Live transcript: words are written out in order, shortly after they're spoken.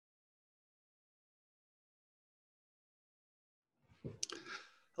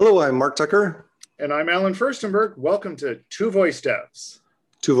Hello, I'm Mark Tucker. And I'm Alan Furstenberg. Welcome to Two Voice Devs.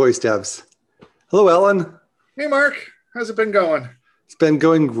 Two Voice Devs. Hello, Alan. Hey, Mark. How's it been going? It's been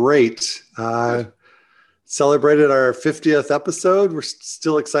going great. Celebrated our 50th episode. We're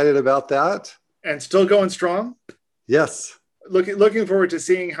still excited about that. And still going strong? Yes. Looking forward to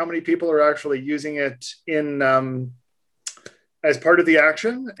seeing how many people are actually using it in as part of the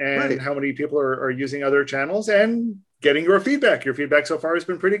action, and how many people are using other channels, and getting your feedback. Your feedback so far has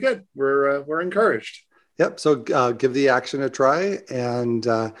been pretty good. We're encouraged. Yep. So give the action a try. And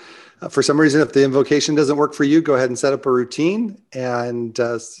for some reason, if the invocation doesn't work for you, go ahead and set up a routine and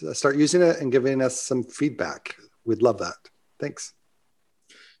start using it and giving us some feedback. We'd love that. Thanks.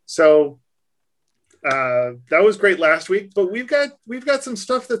 So that was great last week, but we've got some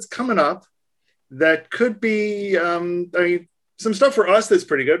stuff that's coming up that could be, some stuff for us that's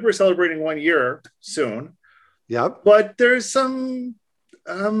pretty good. We're celebrating 1 year soon. Yep. But there's some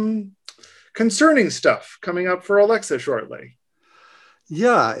concerning stuff coming up for Alexa shortly.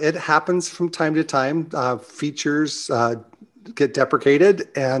 Yeah, it happens from time to time. Features get deprecated,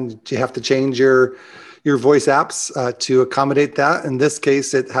 and you have to change your voice apps to accommodate that. In this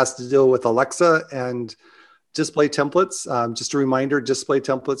case, it has to deal with Alexa and display templates. Just a reminder, display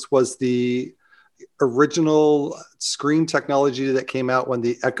templates was the original screen technology that came out when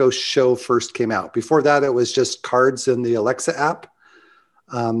the Echo Show first came out. Before that, it was just cards in the Alexa app.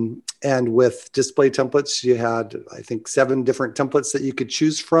 And with display templates, you had, I think, 7 different templates that you could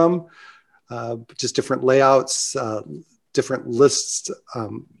choose from, just different layouts, different lists,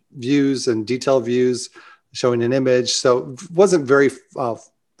 views and detail views showing an image. So it wasn't very,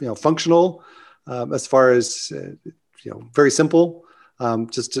 functional as far as, very simple.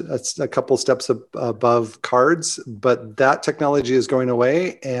 Just a couple steps above cards, but that technology is going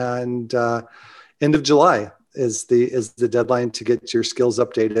away, and end of July is the deadline to get your skills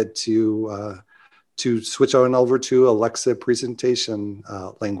updated to switch on over to Alexa presentation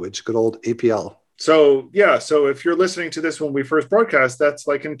language, good old APL. So if you're listening to this when we first broadcast, that's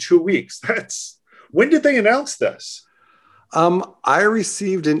like in 2 weeks. When did they announce this? I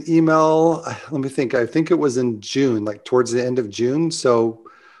received an email, let me think, I think it was in June, like towards the end of June. So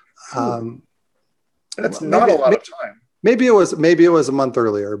that's not a lot of time. Maybe it was a month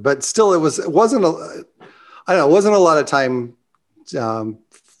earlier, but still it wasn't a lot of time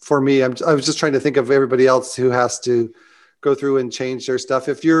for me. I was just trying to think of everybody else who has to go through and change their stuff.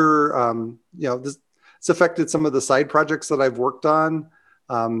 If you're, it's affected some of the side projects that I've worked on.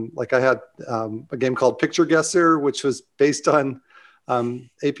 Like I had a game called Picture Guesser, which was based on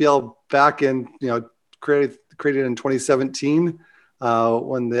APL back in, created in 2017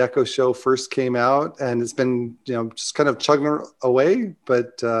 when the Echo Show first came out, and it's been, just kind of chugging away.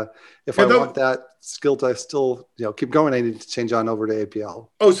 But if I want that skill to still, keep going, I need to change on over to APL.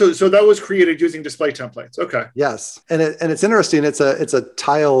 Oh, so that was created using display templates. Okay. Yes, and it's interesting. It's a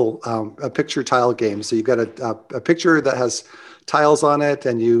tile, a picture tile game. So you've got a picture that has tiles on it,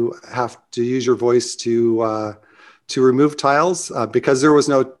 and you have to use your voice to remove tiles because there was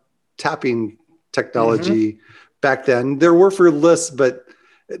no tapping technology back then. There were for lists, but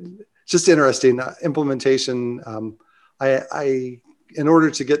just interesting implementation. I in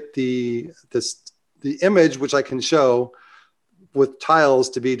order to get the image, which I can show with tiles,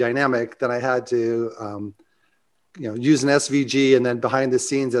 to be dynamic, then I had to use an SVG, and then behind the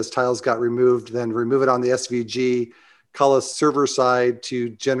scenes, as tiles got removed, then remove it on the SVG, call a server side to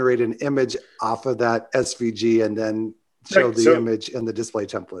generate an image off of that SVG, and then show the image in the display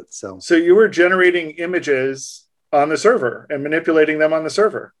template. So you were generating images on the server and manipulating them on the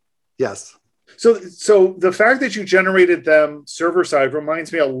server. Yes. So the fact that you generated them server side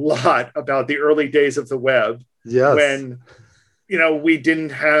reminds me a lot about the early days of the web. Yes. When we didn't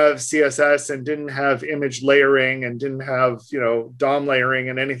have CSS and didn't have image layering and didn't have DOM layering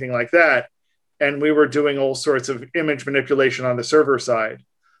and anything like that. And we were doing all sorts of image manipulation on the server side.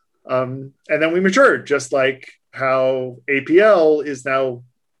 And then we matured, just like how APL is now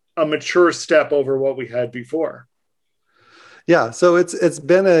a mature step over what we had before. Yeah, so it's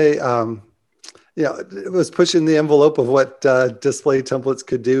been it was pushing the envelope of what display templates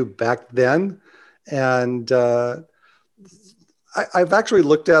could do back then. And I've actually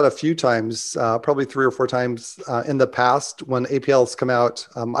looked at a few times, probably 3 or 4 times in the past when APLs come out.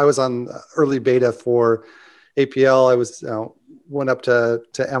 I was on early beta for APL. I went up to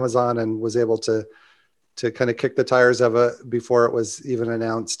Amazon and was able to kind of kick the tires of it before it was even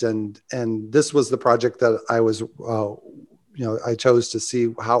announced. And this was the project that I was, I chose to see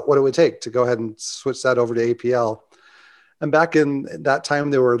what it would take to go ahead and switch that over to APL. And back in that time,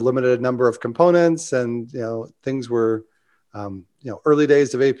 there were a limited number of components, and things were early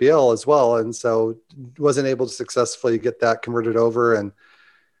days of APL as well. And so wasn't able to successfully get that converted over. And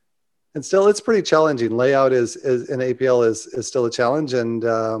still it's pretty challenging. Layout is in APL is still a challenge. And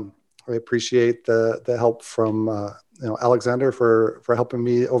I appreciate the help from Alexander for helping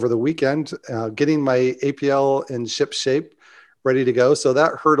me over the weekend, getting my APL in ship shape, ready to go. So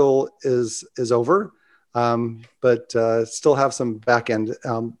that hurdle is over, but still have some back end.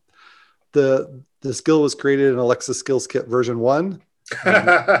 The skill was created in Alexa Skills Kit version 1.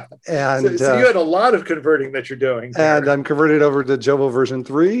 And so you had a lot of converting that you're doing there. And I'm converted over to Jovo version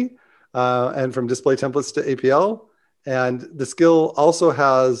 3, and from display templates to APL. And the skill also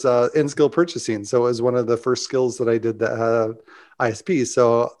has in-skill purchasing. So it was one of the first skills that I did that had ISP.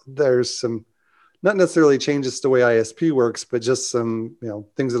 So there's some, not necessarily changes to the way ISP works, but just some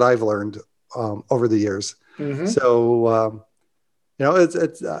things that I've learned over the years. Mm-hmm. So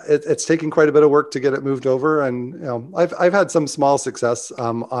it's taken quite a bit of work to get it moved over, and I've had some small success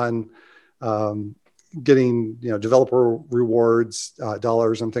on getting developer rewards,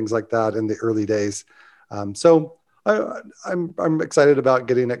 dollars, and things like that in the early days. So I'm excited about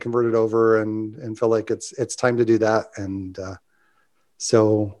getting it converted over, and feel like it's time to do that. And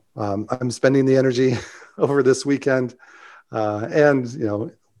so I'm spending the energy over this weekend and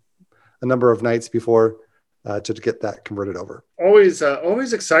a number of nights before to get that converted over. Always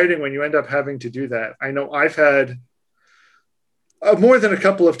exciting when you end up having to do that. I know I've had more than a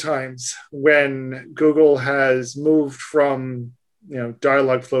couple of times when Google has moved from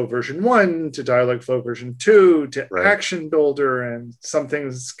Dialogflow version 1 to Dialogflow version 2 to right. Action Builder, and some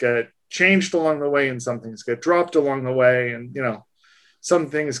things get changed along the way and some things get dropped along the way, and some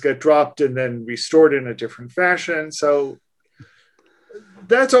things get dropped and then restored in a different fashion. So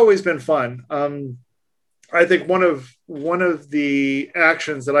that's always been fun. I think one of the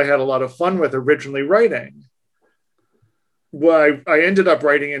actions that I had a lot of fun with originally writing, well, I ended up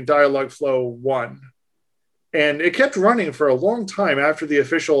writing in Dialogflow 1, and it kept running for a long time after the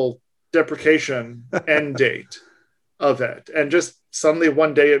official deprecation end date of it, and just suddenly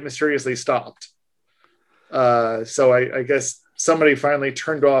one day it mysteriously stopped. So I guess somebody finally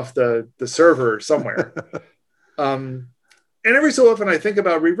turned off the server somewhere. And every so often I think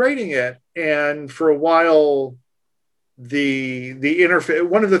about rewriting it, and for a while, the interface,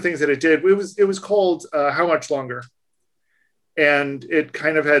 one of the things that it did, it was called How Much Longer, and it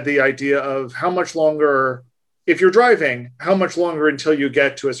kind of had the idea of how much longer, if you're driving, how much longer until you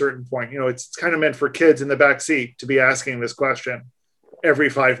get to a certain point. It's kind of meant for kids in the back seat to be asking this question every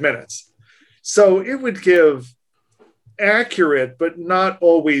 5 minutes. So it would give accurate but not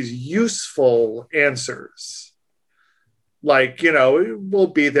always useful answers. Like, it will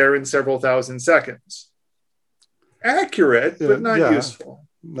be there in several thousand seconds. Accurate, but not useful.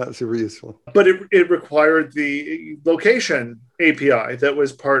 Not super useful. But it required the location API that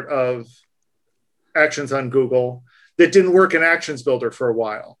was part of Actions on Google that didn't work in Actions Builder for a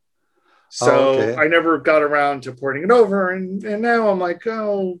while. So I never got around to porting it over. And now I'm like,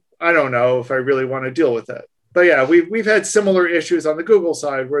 I don't know if I really want to deal with it. But yeah, we've had similar issues on the Google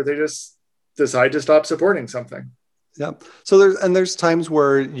side where they just decide to stop supporting something. Yeah. So there's times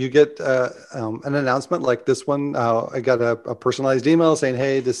where you get an announcement like this one. I got a personalized email saying,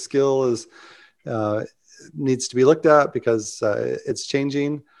 "Hey, this skill needs to be looked at because it's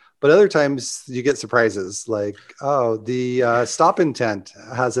changing." But other times you get surprises like, "Oh, the stop intent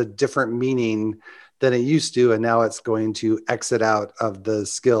has a different meaning than it used to, and now it's going to exit out of the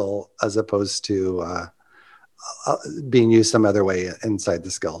skill as opposed to being used some other way inside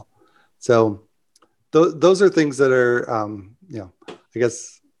the skill." So those are things that are, I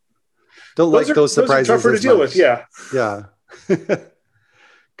guess, those surprises. Those are tougher to deal with, yeah. Yeah.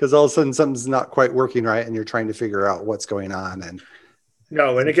 Because all of a sudden something's not quite working right, and you're trying to figure out what's going on. And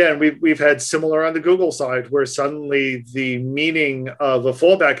again, we've had similar on the Google side, where suddenly the meaning of a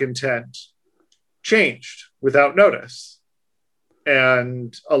fallback intent changed without notice.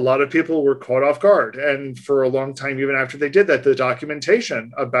 And a lot of people were caught off guard. And for a long time, even after they did that, the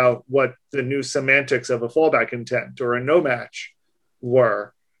documentation about what the new semantics of a fallback intent or a no match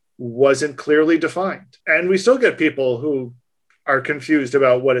wasn't clearly defined. And we still get people who are confused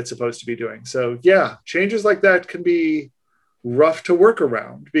about what it's supposed to be doing. So yeah, changes like that can be rough to work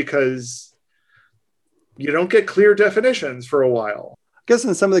around because you don't get clear definitions for a while. I guess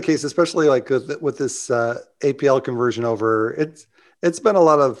in some of the cases, especially like with this APL conversion over, it's been a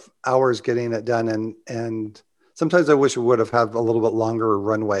lot of hours getting it done, and sometimes I wish we would have had a little bit longer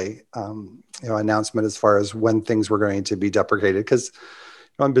runway announcement as far as when things were going to be deprecated, because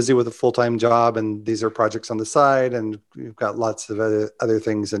I'm busy with a full-time job and these are projects on the side, and we've got lots of other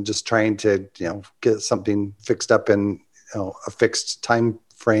things, and just trying to get something fixed up in a fixed time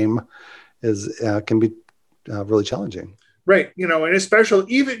frame is can be really challenging. Right. And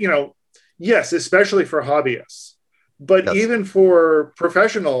especially even, yes, especially for hobbyists, but Yes. even for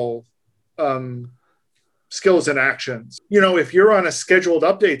professional skills and actions, if you're on a scheduled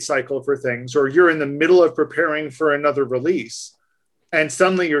update cycle for things, or you're in the middle of preparing for another release, and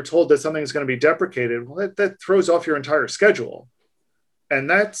suddenly you're told that something's going to be deprecated, well, that throws off your entire schedule. And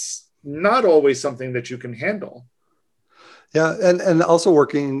that's not always something that you can handle. Yeah. And also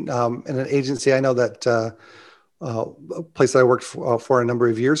working in an agency, I know that a place that I worked for a number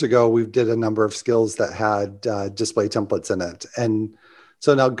of years ago, we did a number of skills that had display templates in it. And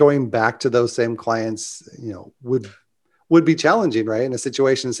so now going back to those same clients, would be challenging, right? In a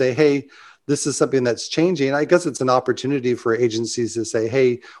situation, say, hey, this is something that's changing. I guess it's an opportunity for agencies to say,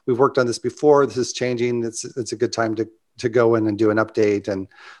 hey, we've worked on this before. This is changing. It's a good time to go in and do an update, and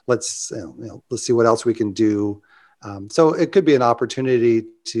let's see what else we can do. So it could be an opportunity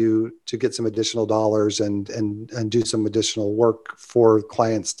to get some additional dollars and do some additional work for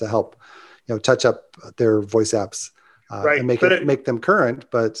clients to help, touch up their voice apps right. And make them current.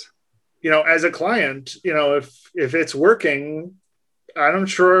 But as a client, if it's working, I'm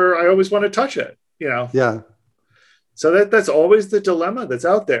sure I always want to touch it. Yeah. So that's always the dilemma that's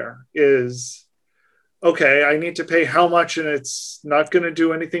out there is, okay, I need to pay how much, and it's not going to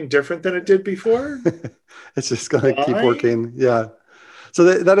do anything different than it did before. It's just going to keep working. Yeah.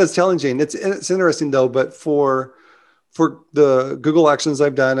 So that is challenging. It's interesting though, but for the Google Actions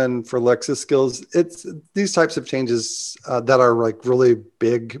I've done and for Lexis skills, it's these types of changes that are like really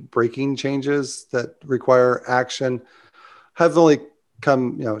big breaking changes that require action have only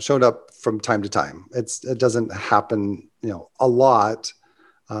shown up from time to time. It doesn't happen, a lot.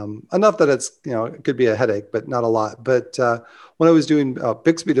 Enough that it could be a headache, but not a lot. But when I was doing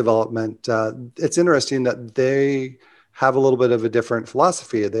Bixby development, it's interesting that they have a little bit of a different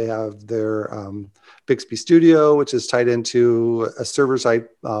philosophy. They have their Bixby Studio, which is tied into a server-side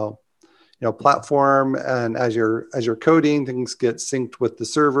platform, and as you're coding, things get synced with the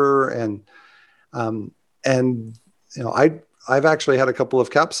server, and I've actually had a couple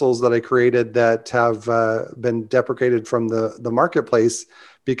of capsules that I created that have been deprecated from the marketplace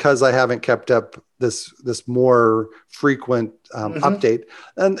because I haven't kept up this more frequent update.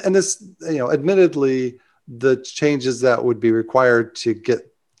 And this, admittedly, the changes that would be required to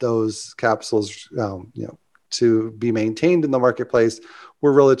get those capsules, to be maintained in the marketplace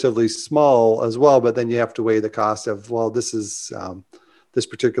were relatively small as well. But then you have to weigh the cost of, well, this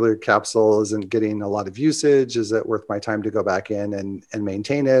particular capsule isn't getting a lot of usage. Is it worth my time to go back in and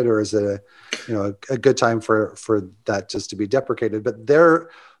maintain it? Or is it a good time for that just to be deprecated? But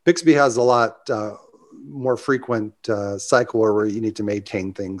Bixby has a lot more frequent cycle where you need to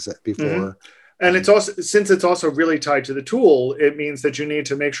maintain things before. Mm-hmm. And it's also really tied to the tool, it means that you need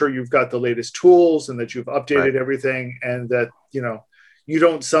to make sure you've got the latest tools and that you've updated everything, and that, you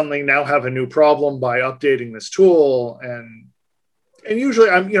don't suddenly now have a new problem by updating this tool. And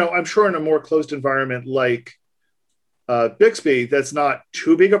usually I'm sure in a more closed environment like Bixby, that's not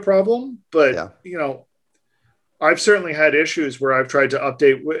too big a problem, but I've certainly had issues where I've tried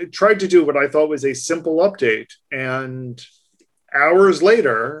to do what I thought was a simple update, and hours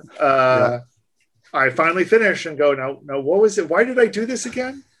later, I finally finish and go, no, what was it? Why did I do this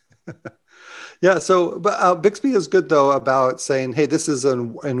again? Yeah. So, but Bixby is good though about saying, hey, this is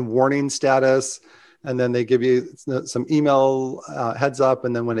in warning status. And then they give you some email heads up.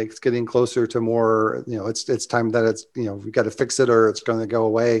 And then when it's getting closer to more, it's time that it's, we've got to fix it or it's going to go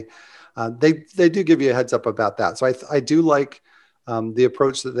away. They do give you a heads up about that. So I do like the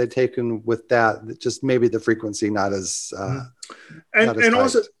approach that they've taken with that. Just maybe the frequency not as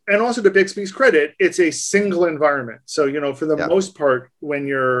also to Bixby's credit, it's a single environment. So for the most part, when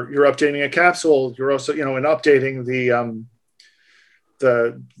you're updating a capsule, you're also in updating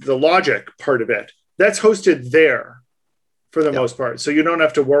the logic part of it. That's hosted there for the most part. So you don't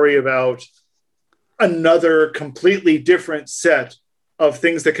have to worry about another completely different set of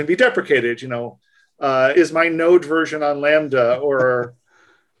things that can be deprecated. Is my Node version on Lambda or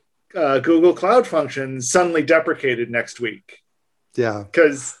Google Cloud Functions suddenly deprecated next week? Yeah.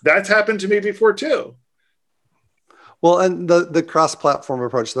 Because that's happened to me before too. Well, and the cross-platform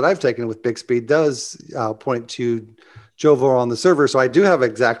approach that I've taken with Bixby does point to Jovo on the server. So I do have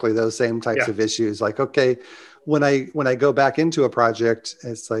exactly those same types of issues. Like, okay, when I go back into a project,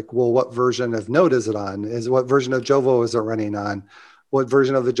 it's like, well, what version of Node is it on? What version of Jovo is it running on? What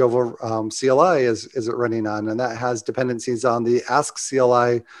version of the Jovo CLI is it running on? And that has dependencies on the Ask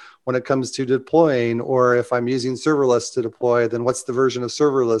CLI when it comes to deploying, or if I'm using serverless to deploy, then what's the version of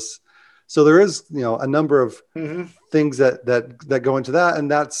serverless? So there is, a number of Mm-hmm. things that go into that.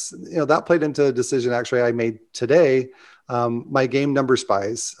 And that's, that played into a decision actually I made today. My game Number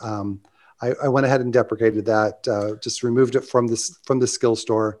Spies. I went ahead and deprecated that, just removed it from the skill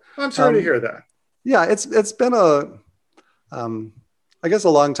store. I'm sorry to hear that. Yeah, it's been I guess a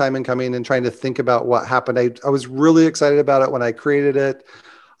long time in coming and trying to think about what happened. I was really excited about it when I created it.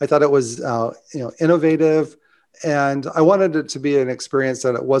 I thought it was, innovative, and I wanted it to be an experience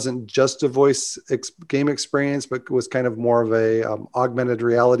that it wasn't just a voice game experience, but was kind of more of a augmented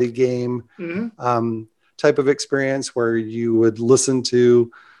reality game type of experience where you would listen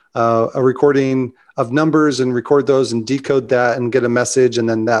to a recording of numbers and record those and decode that and get a message, and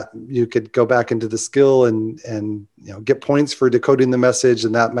then that you could go back into the skill and get points for decoding the message,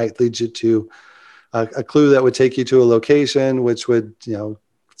 and that might lead you to a clue that would take you to a location, which would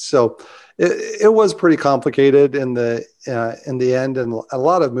so it was pretty complicated in the end, and a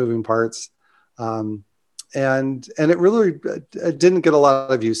lot of moving parts, and it really it didn't get a lot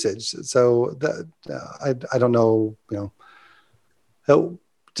of usage. So that I don't know, it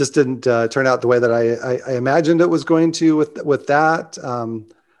just didn't turn out the way that I imagined it was going to with that.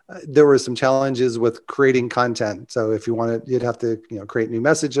 There were some challenges with creating content. So if you wanted, you'd have to create new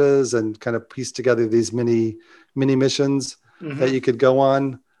messages and kind of piece together these mini missions that you could go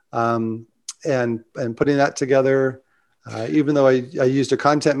on. And putting that together, even though I used a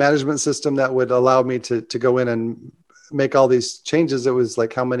content management system that would allow me to go in and make all these changes, it was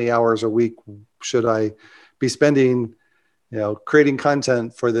like, how many hours a week should I be spending, creating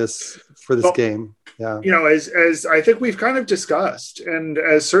content for this game? Yeah. As I think we've kind of discussed, and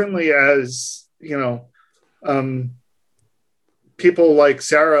as certainly as, people like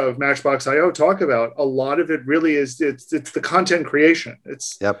Sarah of Matchbox.io talk about, a lot of it really is it's the content creation.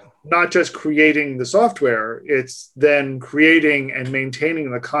 It's not just creating the software, it's then creating and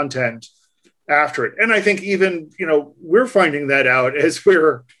maintaining the content after it. And I think even, we're finding that out as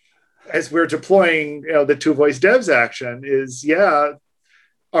we're deploying, the Two Voice Devs action is,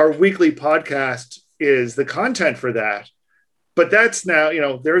 our weekly podcast is the content for that. But that's now,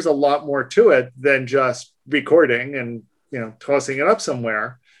 there's a lot more to it than just recording and tossing it up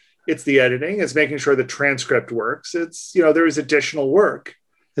somewhere. It's the editing, it's making sure the transcript works. It's, there is additional work.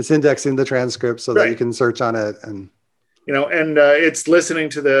 It's indexing the transcript so that you can search on it, and, it's listening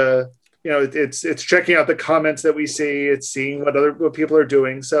to the, it's checking out the comments that we see. It's seeing what people are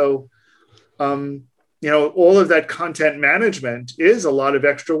doing. So, all of that content management is a lot of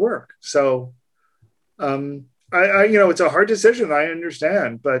extra work. So, it's a hard decision. I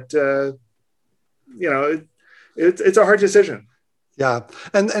understand, but, it's a hard decision. Yeah.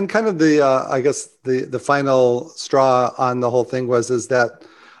 And kind of the, I guess the final straw on the whole thing is that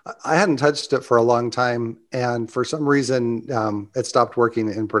I hadn't touched it for a long time. And for some reason, it stopped working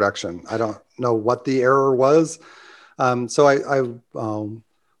in production. I don't know what the error was. So I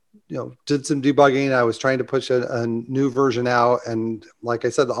did some debugging. I was trying to push a new version out. And like I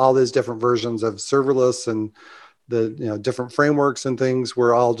said, all these different versions of serverless and the different frameworks and things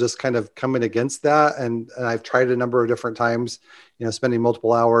were all just kind of coming against that. And I've tried a number of different times, spending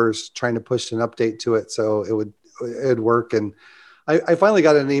multiple hours trying to push an update to it so it'd work. And I finally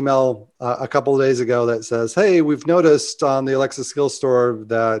got an email a couple of days ago that says, "Hey, we've noticed on the Alexa Skill Store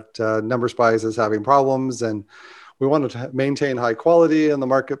that Number Spies is having problems, and we want to maintain high quality in the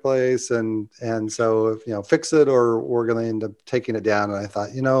marketplace, and so fix it, or we're going to end up taking it down." And I thought,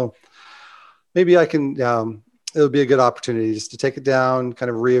 maybe I can. It would be a good opportunity just to take it down, kind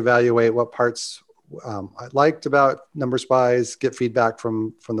of reevaluate what parts I liked about Number Spies, get feedback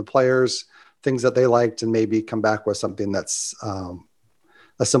from the players, things that they liked, and maybe come back with something that's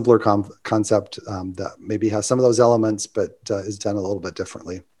a simpler concept that maybe has some of those elements, but is done a little bit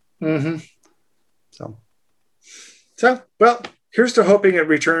differently. Mm-hmm. So, well, here's to hoping it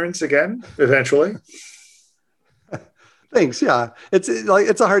returns again eventually. Thanks. Yeah, it's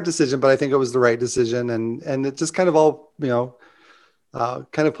a hard decision, but I think it was the right decision, and it just kind of all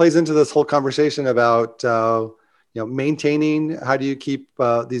kind of plays into this whole conversation about maintaining. How do you keep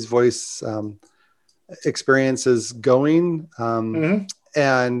these voice experiences going,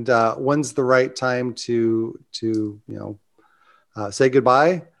 and when's the right time to say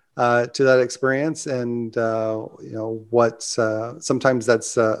goodbye to that experience, and what's sometimes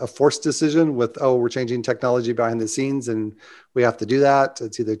that's a forced decision with, we're changing technology behind the scenes and we have to do that.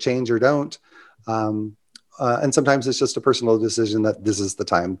 It's either change or don't, and sometimes it's just a personal decision that this is the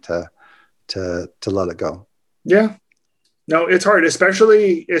time to let it go. Yeah, no, it's hard,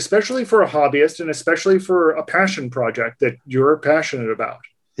 especially for a hobbyist, and especially for a passion project that you're passionate about.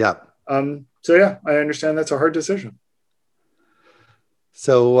 Yeah. So yeah, I understand that's a hard decision.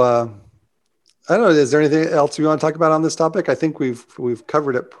 So I don't know. Is there anything else you want to talk about on this topic? I think we've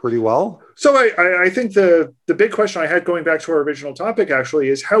covered it pretty well. So I think the big question I had going back to our original topic actually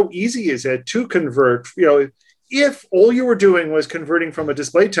is how easy is it to convert? If all you were doing was converting from a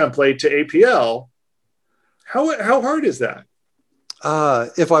display template to APL, how hard is that?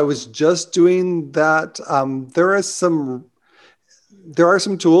 If I was just doing that, there are some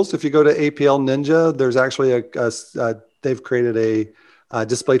tools. If you go to APL Ninja, there's actually they've created a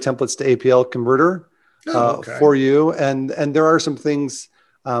display templates to APL converter for you, and there are some things,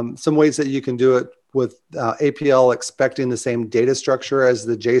 some ways that you can do it with APL expecting the same data structure as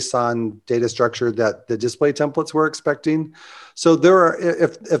the JSON data structure that the display templates were expecting. So there are,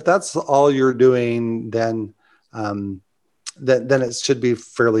 if that's all you're doing, then it should be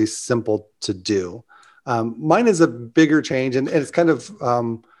fairly simple to do. Mine is a bigger change, and it's kind of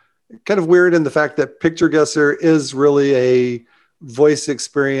weird in the fact that Picture Guesser is really a voice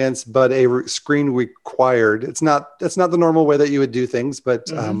experience, but a screen required. It's not the normal way that you would do things, but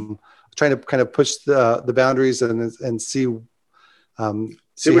trying to kind of push the boundaries and see how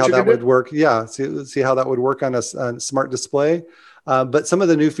that would work. Yeah, see how that would work on a smart display. But some of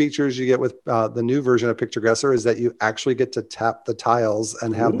the new features you get with the new version of Picture Guesser is that you actually get to tap the tiles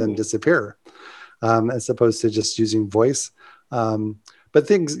and have them disappear, as opposed to just using voice. But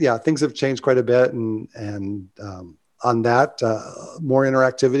things have changed quite a bit, and on that, more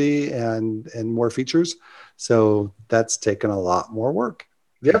interactivity and more features. So that's taken a lot more work.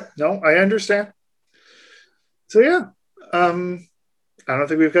 Yeah, no, I understand. So yeah, I don't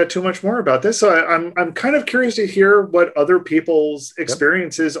think we've got too much more about this. So I'm kind of curious to hear what other people's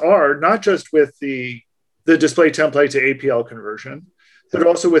experiences are, not just with the display template to APL conversion, but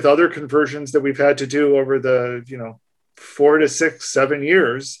also with other conversions that we've had to do over the 4 to 6, 7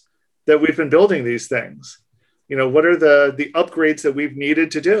 years that we've been building these things. What are the upgrades that we've needed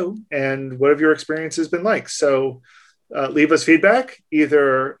to do, and what have your experiences been like? So leave us feedback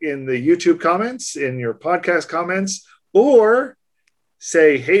either in the YouTube comments, in your podcast comments, or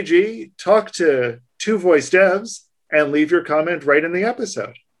say, hey, G, talk to Two Voice Devs and leave your comment right in the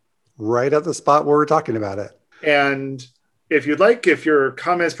episode. Right at the spot where we're talking about it. And if you'd like, if your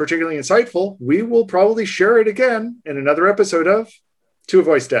comment is particularly insightful, we will probably share it again in another episode of Two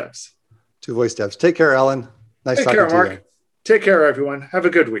Voice Devs. Two Voice Devs. Take care, Alan. Nice talking to you. Take care, Mark. Take care, everyone. Have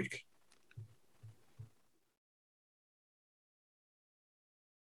a good week.